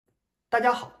大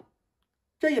家好，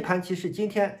这一盘棋是今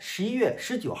天11月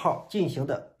19号进行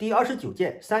的第29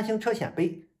届三星车险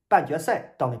杯半决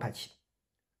赛当中盘棋，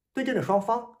对阵的双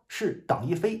方是党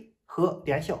毅飞和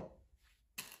连笑。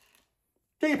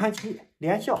这一盘棋，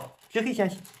连笑执黑先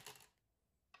行，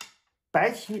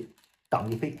白棋党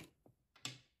毅飞，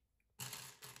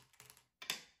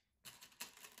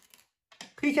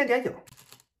黑先点角，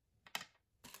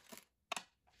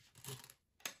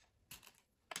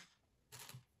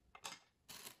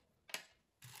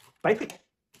白退，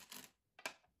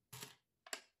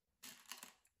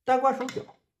单关手脚，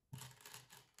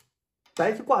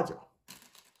白棋挂角，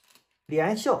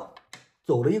连笑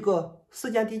走了一个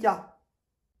四间低夹，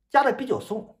夹的比较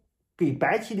松，给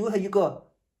白棋留下一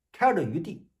个开二的余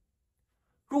地。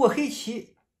如果黑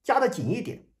棋夹的紧一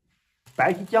点，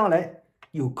白棋将来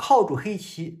有靠住黑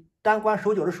棋单关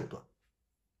手脚的手段。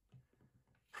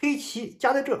黑棋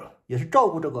夹在这儿也是照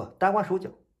顾这个单关手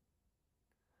脚。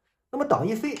那么党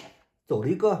毅飞走了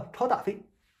一个超大飞，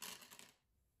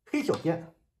黑小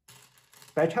尖，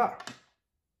白拆二，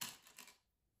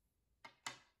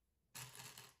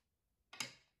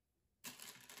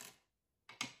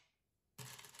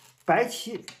白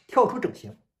棋跳出整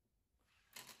形，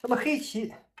那么黑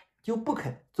棋就不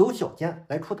肯走小尖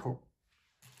来出头，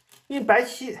因为白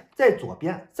棋在左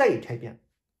边再一拆边，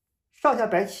上下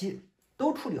白棋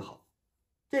都处理好，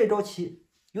这一招棋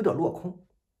有点落空，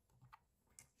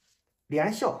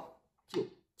连笑就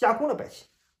加攻了白棋，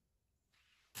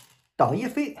党毅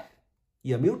飞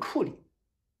也没有处理，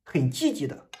很积极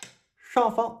的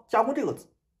上方加攻这个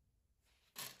子，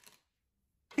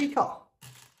黑跳，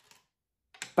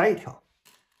白一跳，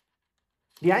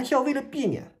连笑为了避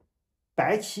免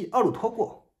白棋二路拖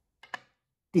过，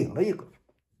顶了一个，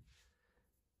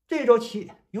这招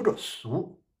棋有点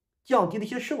俗，降低了一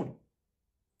些胜率。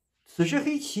此时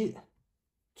黑棋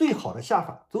最好的下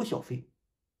法走小飞，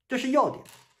这是要点。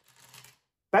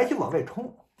白棋往外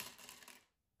冲，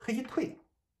黑棋退，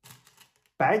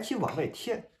白棋往外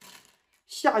贴，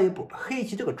下一步黑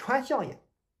棋这个穿象眼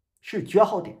是绝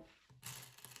好点。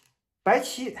白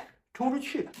棋冲出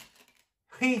去，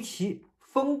黑棋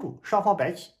封住上方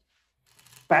白棋，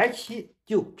白棋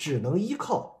就只能依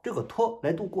靠这个拖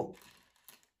来度过，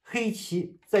黑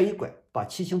棋再一拐把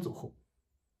棋形走后。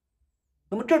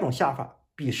那么这种下法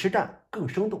比实战更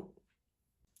生动。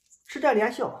实战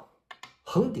连笑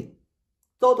横顶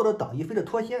遭到了党毅飞的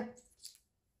脱先，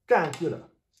占据了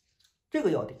这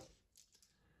个要点。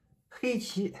黑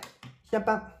棋先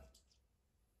搬，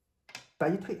白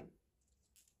棋退，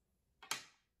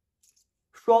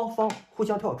双方互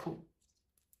相跳出，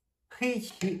黑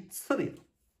棋刺了一个，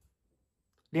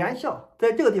连笑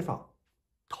在这个地方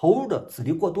投入的子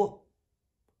力过多，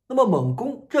那么猛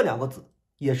攻这两个子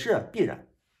也是必然。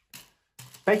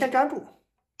白先粘住，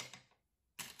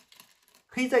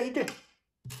黑再一震，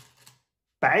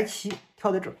白棋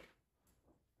跳在这儿，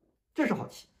这是好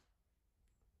棋，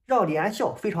让连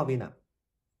笑非常为难。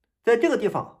在这个地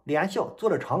方连笑做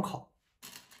了长考，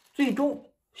最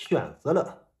终选择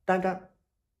了单粘。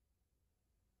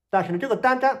但是呢，这个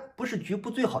单粘不是局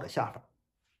部最好的下法，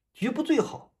局部最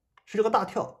好是这个大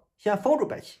跳先封住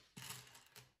白棋，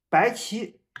白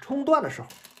棋冲断的时候，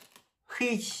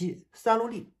黑棋三路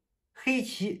立，黑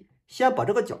棋先把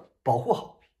这个角保护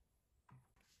好。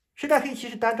实战黑棋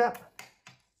是单粘，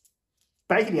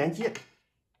白棋连接，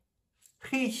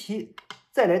黑棋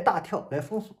再来大跳来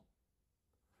封锁，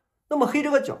那么黑这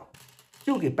个角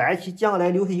就给白棋将来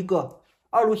留下一个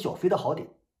二路小飞的好点。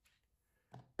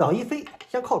党毅飞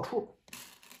先靠出，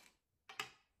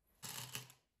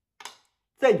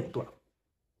再扭断。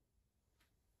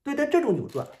对待这种扭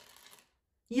断，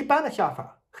一般的下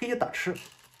法，黑棋打吃，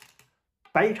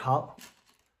白一长，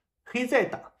黑再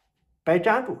打，白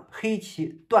粘住，黑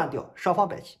棋断掉上方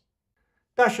白棋。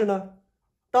但是呢，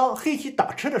当黑棋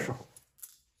打吃的时候，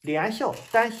连笑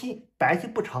担心白棋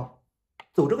不长，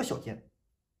走这个小尖，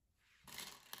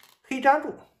黑粘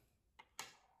住，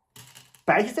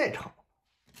白棋再长，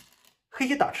黑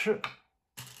棋打吃，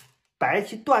白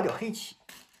棋断掉黑棋，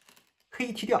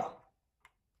黑踢掉，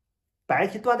白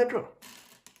棋断在这儿，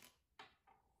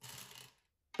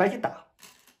白棋打，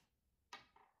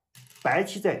白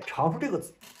棋再长出这个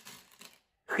子，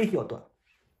黑棋要断。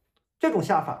这种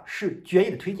下法是决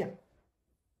议的推荐，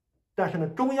但是呢，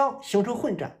中央形成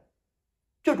混战，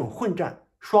这种混战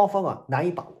双方难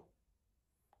以把握，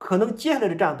可能接下来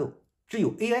的战斗只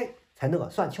有 AI 才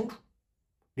能算清楚。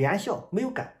连笑没有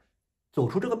敢走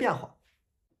出这个变化，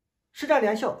实战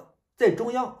连笑在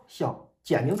中央想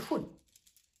简明处理，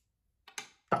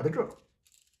打在这儿，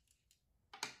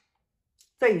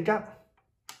再一粘，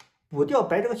补掉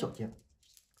白这个小尖，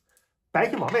白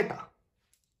棋往外打，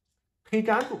黑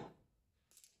粘住，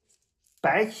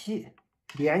白棋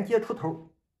连接出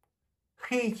头，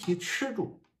黑棋吃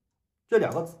住这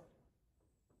2个子。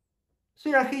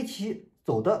虽然黑棋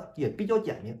走的也比较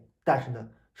简明，但是呢，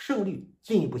胜率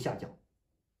进一步下降。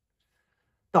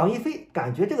党一飞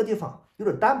感觉这个地方有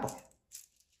点单薄，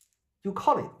就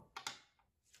靠了一个。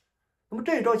那么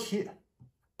这一招棋，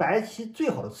白棋最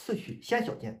好的次序先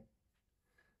小尖，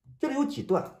这里有几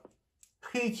段，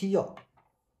黑棋要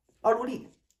2路力，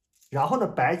然后呢，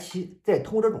白棋再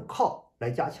通过这种靠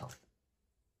来加强，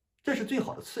这是最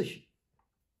好的次序。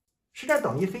实战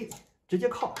党一飞直接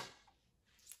靠，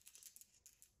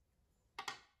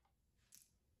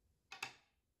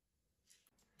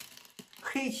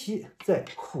黑棋再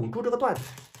苦住这个断点，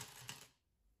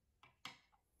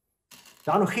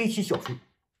然后呢，黑棋小飞，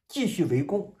继续围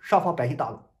攻上方白棋大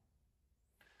路，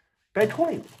白冲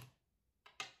了一步，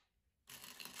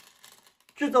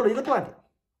制造了一个断点。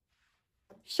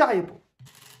下一步，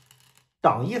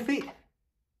党一飞，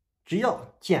只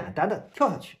要简单的跳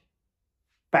下去，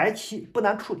白棋不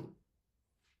难处理。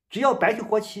只要白棋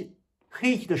活棋，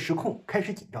黑棋的时控开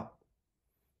始紧张。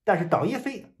但是党一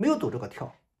飞没有走这个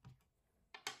跳，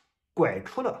拐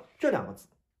出了这2个子。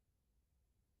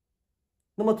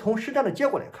那么从实战的结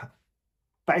果来看，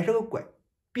白棋这个拐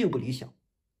并不理想。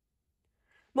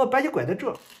那么白棋拐在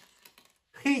这，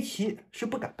黑棋是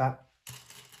不敢搬，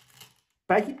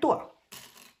白棋断，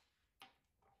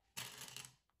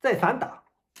再反打，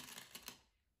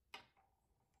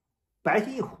白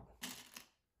棋一虎，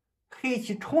黑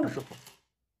棋冲的时候，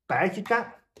白棋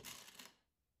粘，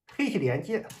黑棋连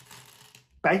接，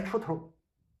白棋出头，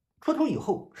出头以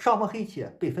后，上方黑棋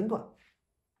被分断。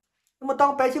那么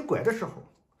当白棋拐的时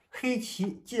候，黑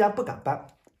棋既然不敢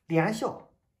搬，连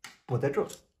笑补在这儿，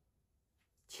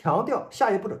强调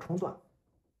下一步的冲断。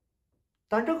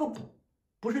但这个补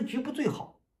不是局部最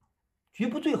好，局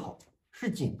部最好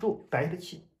是紧住白棋的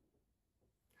气。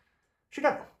实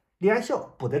战连笑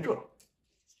补在这儿，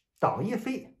党一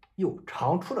飞又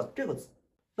长出了这个子。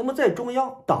那么在中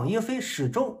央，党一飞始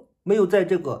终没有在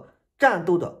这个战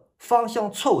斗的方向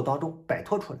错误当中摆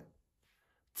脱出来。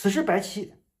此时白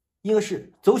棋应该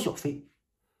是走小飞，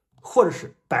或者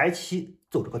是白棋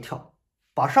走这个跳，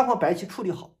把上方白棋处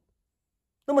理好。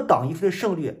那么党一飞的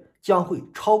胜率将会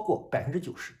超过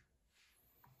90%。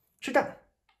实战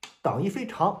党一飞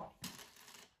长，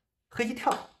黑棋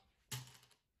跳，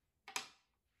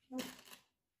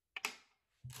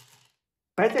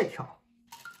白再跳，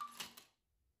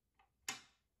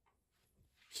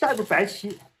下一步白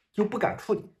棋就不敢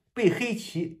处理，被黑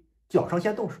棋脚上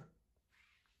先动手，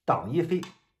党一飞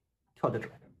跳在这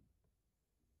儿。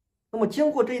那么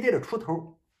经过这一带的出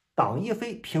头，党一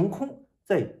飞凭空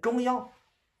在中央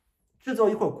制造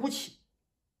一块孤棋，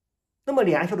那么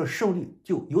连笑的胜率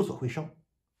就有所回升。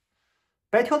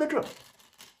白跳在这儿，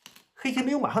黑棋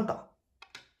没有马上挡，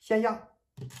先压，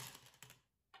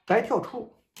白跳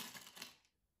出，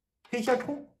黑先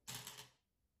冲，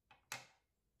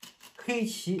黑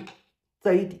棋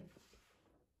再一顶。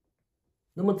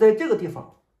那么在这个地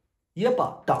方也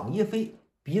把党一飞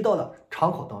逼到了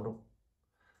长考当中。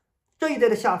这一带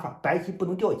的下法，白棋不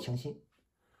能掉以轻心。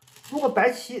如果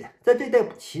白棋在这一带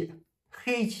补棋，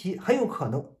黑棋很有可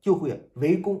能就会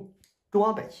围攻中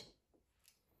央白棋。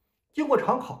经过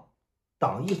长考，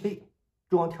党一飞，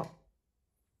中央跳，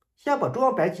先把中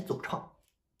央白棋走畅。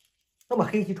那么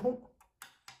黑棋冲，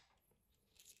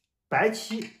白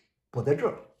棋补在这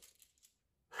儿，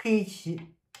黑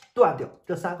棋断掉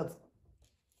这3个子。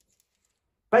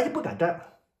白棋不敢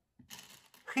粘，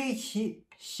黑棋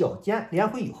小尖连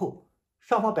回以后，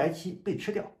上方白棋被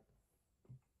吃掉，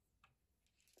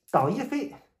党一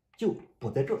飞就补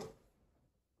在这儿。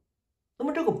那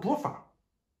么这个补法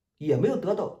也没有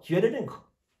得到决的认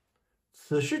可，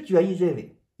此时决议认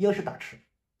为应是打吃，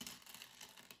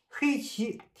黑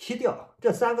棋提掉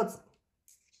这3个子，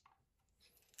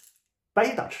白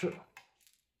棋打吃，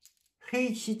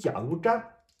黑棋假如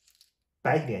粘，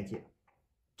白棋连接，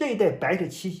这一带白棋的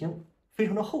棋形非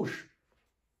常的厚实。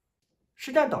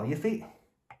实战党一飞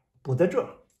补在这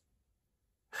儿，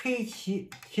黑棋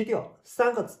提掉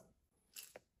3个子，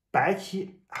白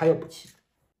棋还要补棋。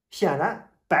显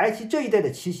然白棋这一带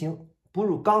的棋形不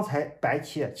如刚才白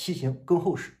棋棋形更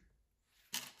厚实。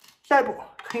下一步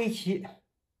黑棋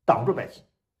挡住白棋，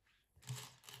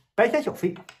白先小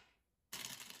飞，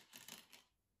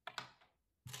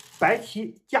白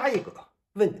棋加一个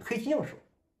问黑棋应手。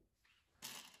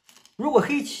如果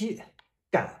黑棋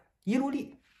敢一路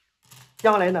力，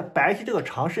将来呢，白棋这个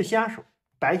长势先手，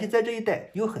白棋在这一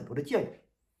带有很多的借用，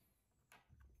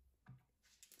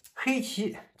黑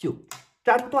棋就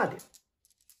粘住断点，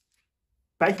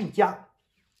白棋加，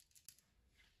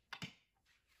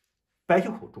白棋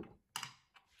虎住，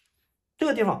这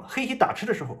个地方黑棋打吃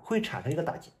的时候会产生一个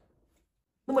打劫。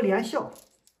那么连笑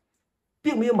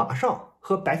并没有马上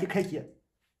和白棋开劫，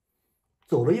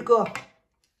走了一个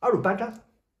二路搬粘。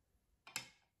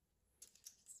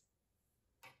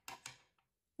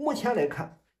目前来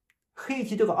看，黑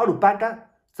棋这个二路搬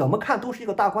粘怎么看都是一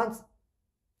个大官子。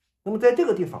那么在这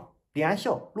个地方，连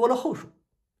笑落了后手，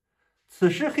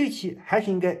此时黑棋还是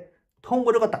应该通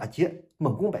过这个打劫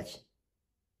猛攻白棋。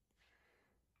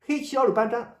黑棋二路搬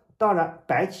粘，当然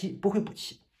白棋不会补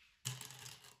棋，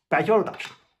白棋二路打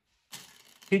吃，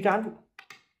黑粘住。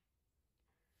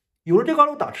有了这个二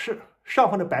路打吃，上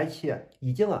方的白棋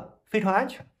已经非常安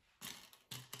全。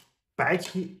白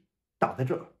棋挡在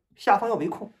这儿，下方要围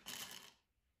控。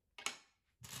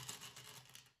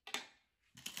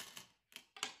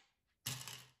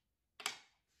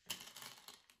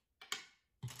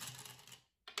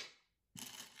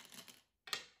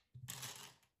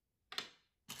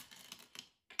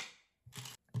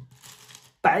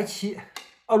白棋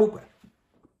二路拐，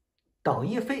党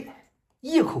一飞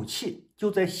一口气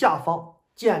就在下方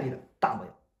建立了大模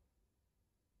样。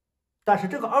但是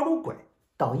这个二路拐，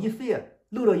党一飞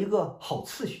漏了一个好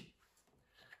次序。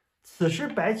此时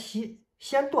白棋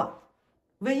先断，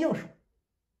为应手，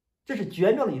这是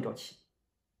绝妙的一招棋。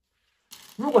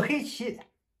如果黑棋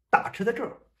打吃在这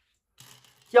儿，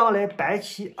将来白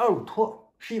棋二路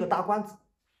拖是一个大官子。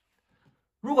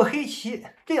如果黑棋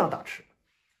这样打吃，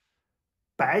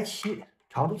白棋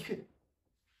长出去，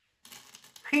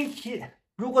黑棋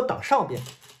如果挡上边，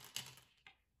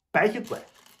白棋拐，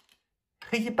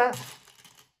黑棋扳，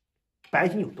白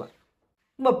棋扭断。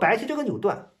那么白棋这个扭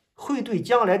断会对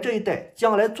将来这一代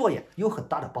将来做眼有很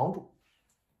大的帮助。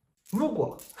如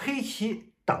果黑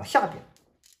棋挡下边，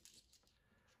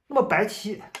那么白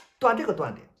棋断这个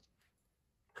断点，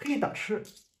黑打吃，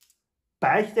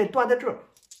白棋再断在这儿，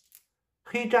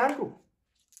黑粘住。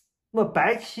那么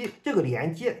白棋这个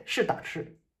连接是打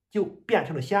吃，就变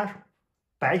成了先手，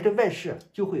白棋的外势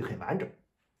就会很完整。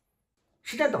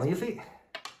实战党一飞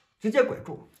直接拐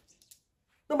住，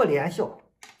那么连笑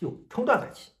就冲断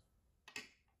白棋。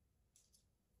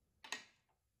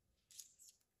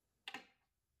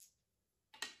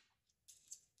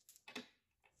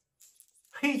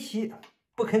黑棋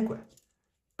不肯拐，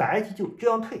白棋就这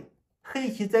样退，黑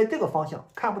棋在这个方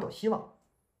向看不到希望。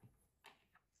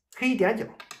黑点角，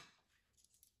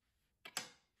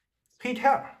黑拆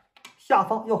二，下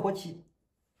方要活棋，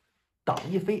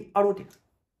党一飞二路点，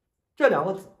这两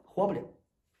个子活不了。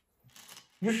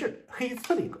于是黑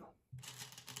刺了一个，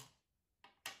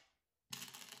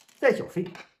再小飞，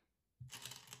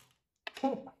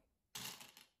冲，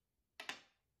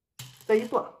再一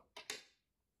断。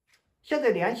现在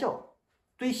连笑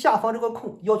对下方这个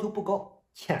空要求不高，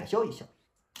浅削一下。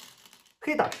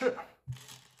黑打吃，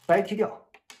白踢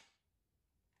掉，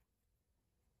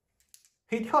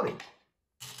黑跳了一个，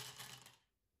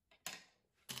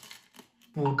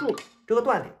补住这个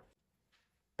断点，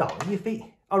党一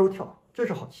飞二路跳，这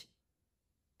是好棋。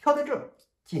跳在这儿，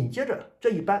紧接着这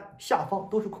一扳下方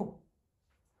都是空。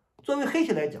作为黑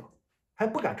棋来讲，还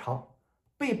不敢长，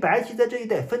被白棋在这一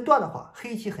带分断的话，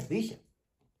黑棋很危险。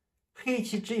黑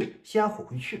棋只有先虎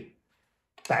回去，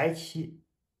白棋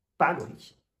扳住黑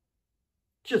棋，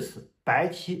至此白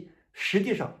棋实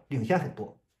际上领先很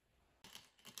多。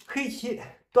黑棋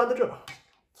断在这儿，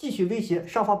继续威胁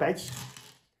上方白棋，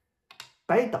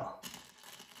白挡，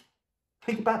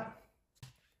黑棋扳，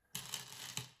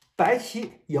白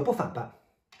棋也不反扳，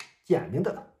简明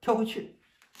的跳回去，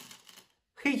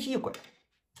黑棋一拐。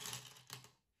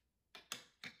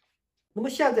那么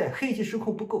现在黑棋时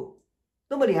空不够，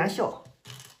那么连笑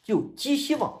就寄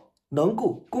希望能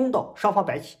够攻到上方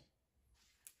白棋，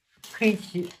黑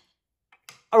棋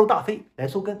二路大飞来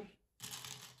收根，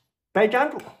白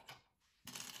粘住，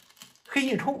黑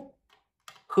一冲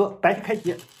和白棋开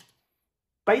劫，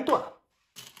白一断，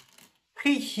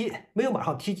黑棋没有马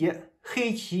上提劫，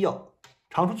黑棋要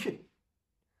长出去。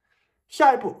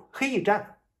下一步黑一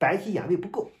粘，白棋眼位不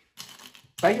够，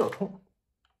白棋要冲，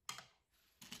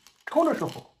冲的时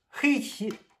候黑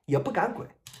棋也不敢拐，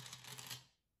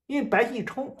因为白棋一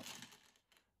冲，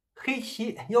黑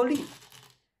棋要立，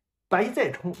白棋再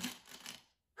冲，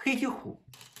黑棋虎，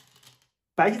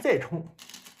白棋再冲，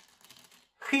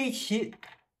黑棋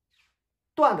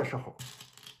断的时候，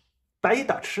白棋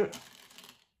打吃，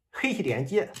黑棋连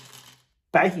接，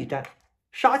白棋粘，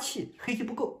杀气黑棋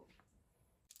不够，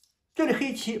这里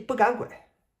黑棋不敢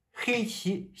拐，黑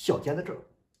棋小尖在这儿，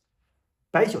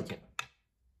白小尖。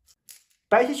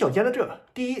白棋小尖在这儿，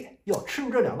第一要吃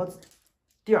住这两个子，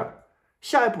第二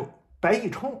下一步白一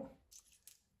冲，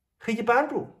黑棋扳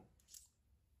住，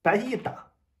白棋一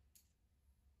打，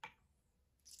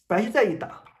白棋再一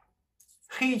打，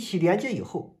黑棋连接以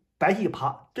后，白棋一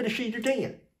爬，这里是一只针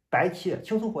眼，白棋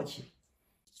轻松获棋。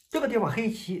这个地方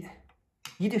黑棋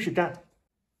一定是粘，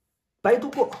白度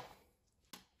过，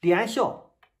连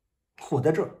笑虎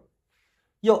在这儿，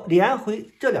要连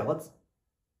回这2个子。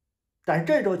但是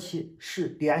这招棋是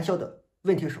连笑的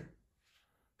问题手，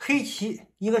黑棋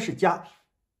应该是加，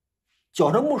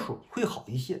角上目数会好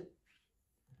一些。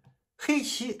黑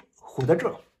棋虎在这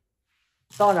儿，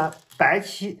当然白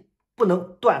棋不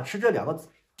能断吃这2个子，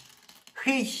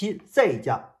黑棋再一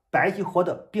加，白棋活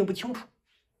得并不清楚。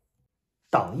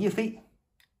党一飞，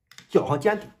角上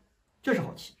尖顶，这是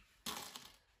好棋。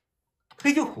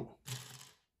黑棋虎，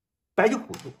白棋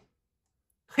虎住，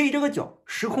黑这个角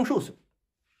时空受损，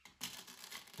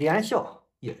连笑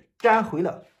也粘回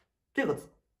了这个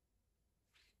子，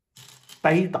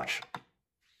白棋打吃。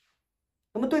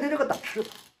那么对待这个打吃，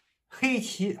黑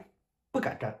棋不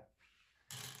敢粘，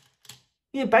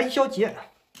因为白棋消劫，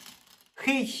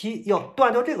黑棋要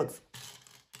断掉这个子，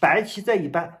白棋再一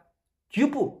扳，局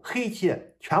部黑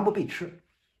棋全部被吃。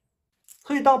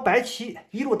所以当白棋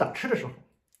一路打吃的时候，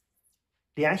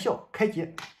连笑开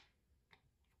劫，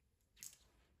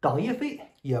党一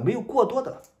飞也没有过多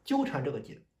的纠缠这个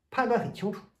劫，判断很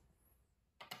清楚。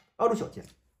2路小劫，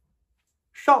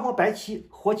上方白棋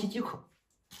活棋即可，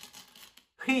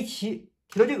黑棋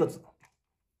提了这个子，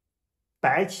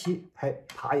白棋还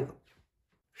爬一个，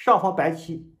上方白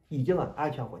棋已经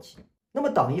安全获棋。那么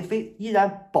党一飞依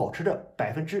然保持着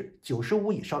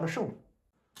95%以上的胜率。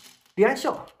连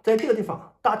笑在这个地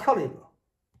方大跳了一个，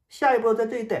下一步在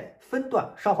这一带分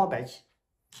断上方白棋，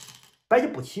白棋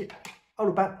补棋，2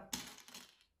路扳，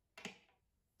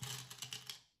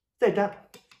再粘。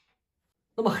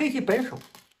那么黑棋本手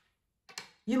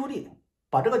1路力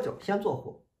把这个角先做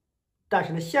活，但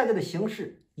是呢，现在的形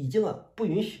势已经不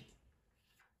允许，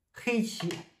黑棋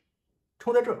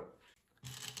冲在这儿，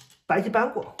白棋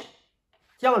扳过，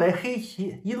将来黑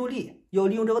棋1路力要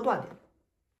利用这个断点。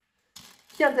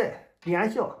现在连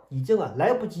笑已经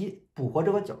来不及捕获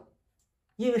这个角，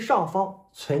因为上方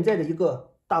存在着一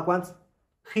个大官子，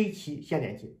黑棋先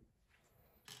连接。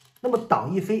那么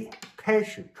党一飞开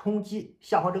始冲击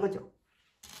下方这个角，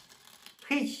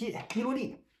黑棋1路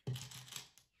力，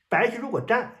白棋如果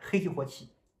粘，黑棋活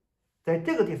棋。在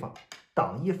这个地方，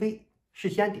党一飞是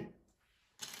先点，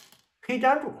黑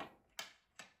粘住，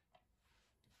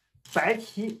白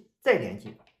棋再连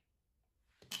接，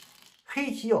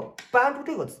黑棋要扳住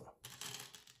这个子，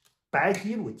白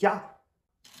棋1路加，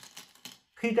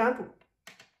黑粘住，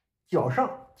角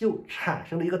上就产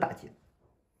生了一个打劫。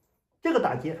这个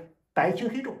打劫白轻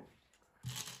黑重，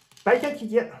白先提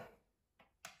劫，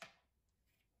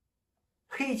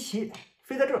黑棋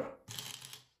飞在这儿，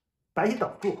白棋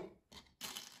挡住，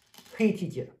黑提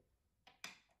劫，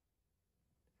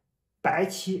白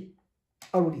棋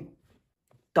2路力。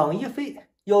党一飞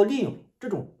要利用这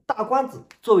种大官子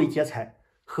作为劫材，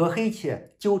和黑棋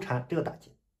纠缠这个打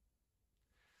劫。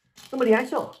那么连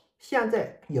笑现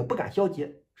在也不敢消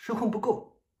劫，时空不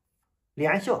够，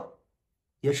连笑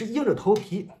也是硬着头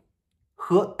皮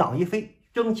和党一飞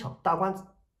争抢大官子。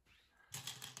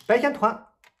白先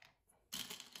团，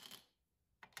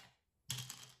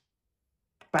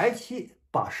白棋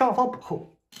把上方补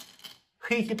后，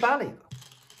黑棋扳了一个，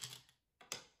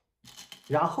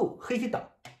然后黑棋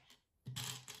挡，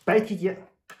白提劫，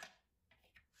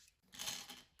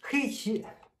黑棋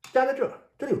粘在这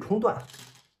儿，这里有冲断，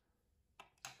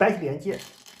白棋连接，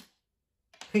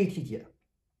黑提劫，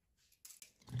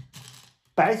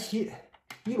白棋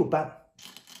1路扳，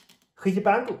黑棋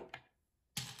扳住，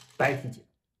白提劫，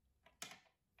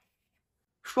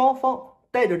双方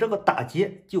带着这个打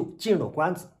劫就进入了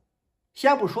官子。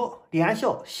先不说连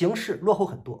笑形势落后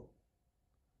很多，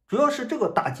主要是这个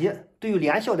打劫对于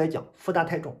连笑来讲负担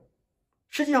太重。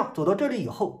实际上走到这里以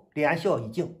后，连笑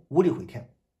已经无力回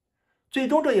天。最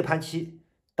终这一盘棋，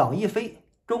党一飞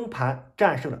中盘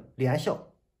战胜了连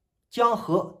笑，将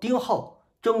和丁浩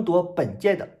争夺本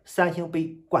届的3星杯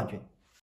冠军。